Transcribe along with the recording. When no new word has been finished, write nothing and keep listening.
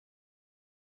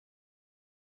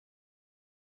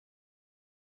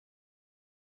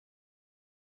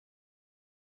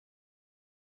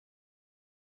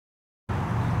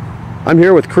I'm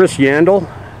here with Chris Yandall,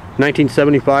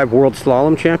 1975 World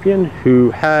Slalom Champion,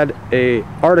 who had an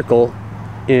article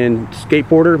in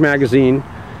Skateboarder magazine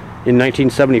in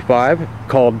 1975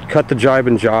 called Cut the Jibe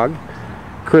and Jog.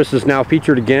 Chris is now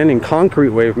featured again in Concrete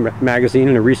Wave magazine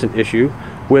in a recent issue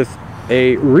with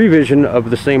a revision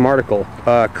of the same article.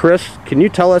 Chris, can you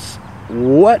tell us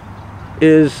what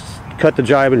is Cut the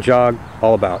Jibe and Jog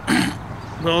all about?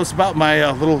 Well, it's about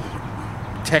my little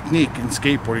technique in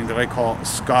skateboarding that I call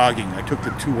skogging. I took the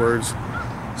two words,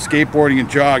 skateboarding and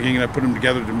jogging, and I put them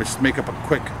together to just make up a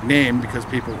quick name because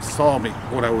people saw me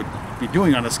what I would be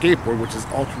doing on a skateboard, which is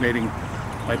alternating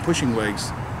my pushing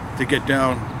legs to get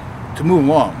down, to move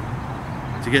along,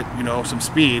 to get, you know, some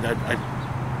speed.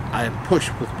 I push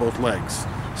with both legs.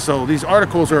 So these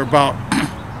articles are about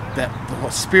the whole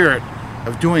spirit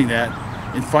of doing that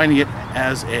and finding it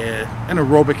as an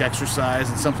aerobic exercise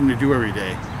and something to do every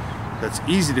day. That's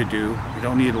easy to do. You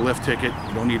don't need a lift ticket.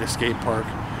 You don't need a skate park.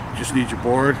 You just need your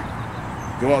board.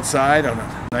 Go outside on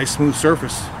a nice smooth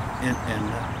surface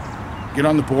and get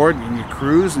on the board and you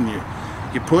cruise and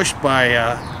you push by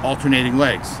alternating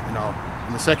legs. And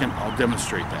in a second I'll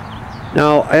demonstrate that.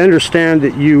 Now I understand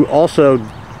that you also,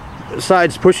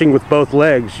 besides pushing with both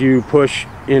legs, you push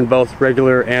in both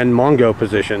regular and Mongo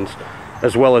positions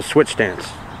as well as switch stance.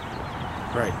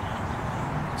 Right.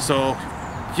 So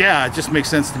yeah, it just makes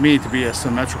sense to me to be a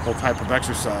symmetrical type of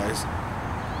exercise,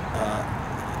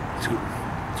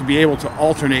 to be able to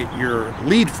alternate your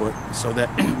lead foot so that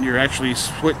you're actually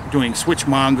doing switch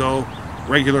Mongo,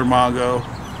 regular Mongo,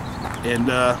 and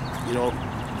you know,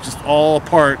 just all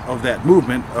part of that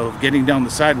movement of getting down the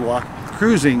sidewalk,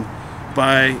 cruising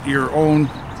by your own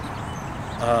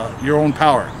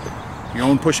power, your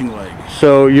own pushing leg.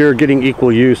 So you're getting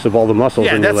equal use of all the muscles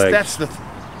in your legs.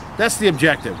 That's the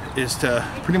objective, is to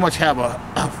pretty much have a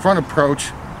front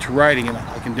approach to riding, and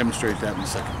I can demonstrate that in a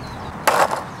second.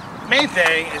 The main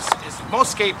thing is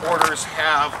most skateboarders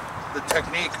have the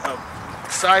technique of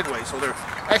sideways, so they're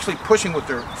actually pushing with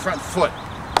their front foot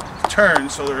to turn,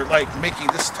 so they're like making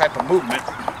this type of movement.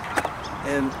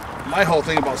 And my whole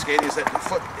thing about skating is that the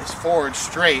foot is forward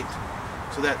straight,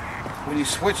 so that when you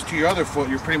switch to your other foot,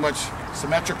 you're pretty much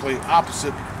symmetrically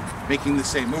opposite, making the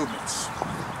same movements.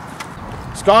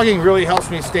 Skogging really helps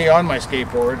me stay on my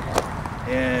skateboard,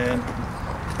 and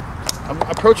I'm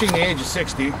approaching the age of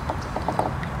 60,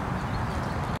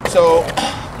 so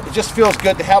it just feels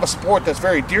good to have a sport that's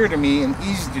very dear to me and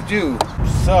easy to do.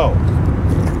 So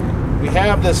we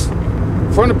have this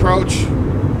front approach,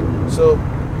 so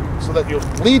that your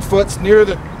lead foot's near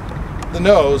the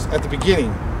nose at the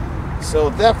beginning. So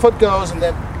that foot goes and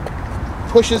then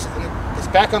pushes and it's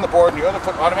back on the board, and your other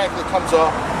foot automatically comes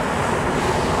off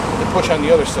and push on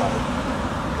the other side.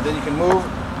 And then you can move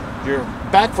your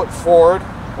back foot forward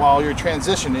while you're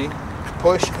transitioning,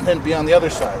 push, and then be on the other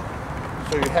side.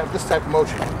 So you have this type of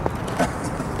motion.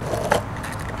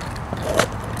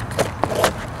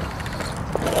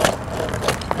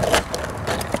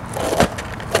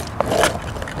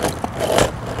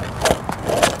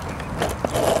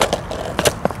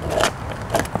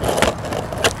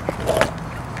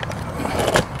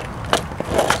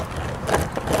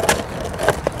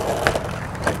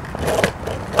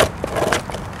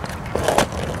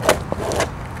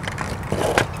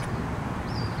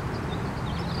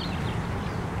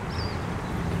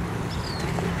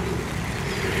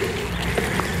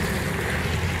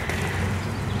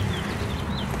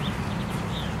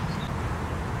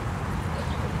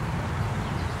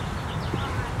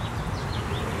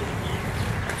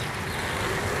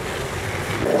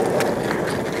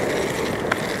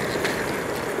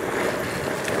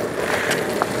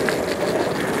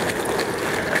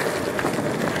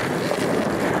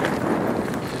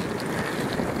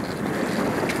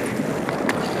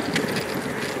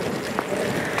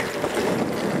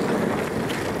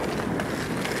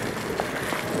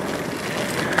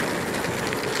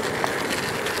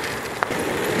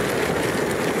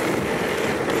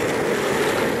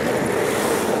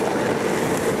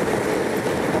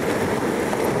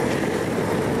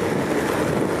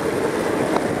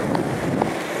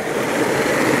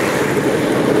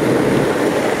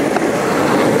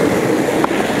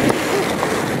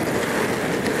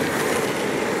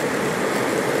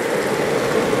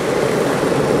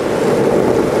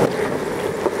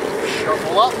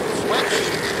 Up, switch,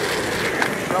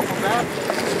 shuffle back,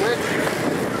 switch.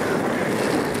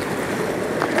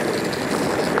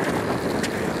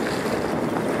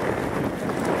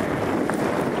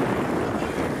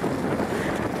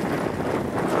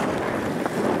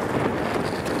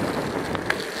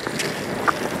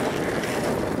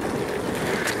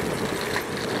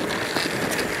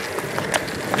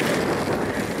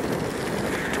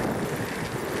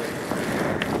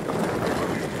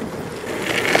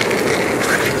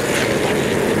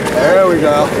 we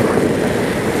go.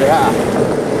 Yeah.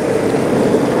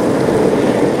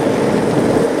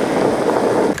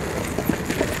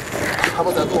 How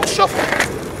about that little shuffle?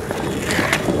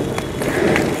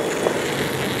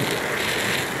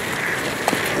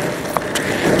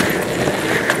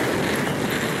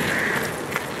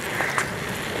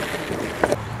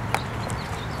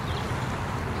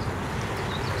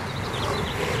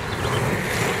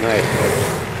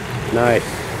 Nice.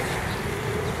 Nice.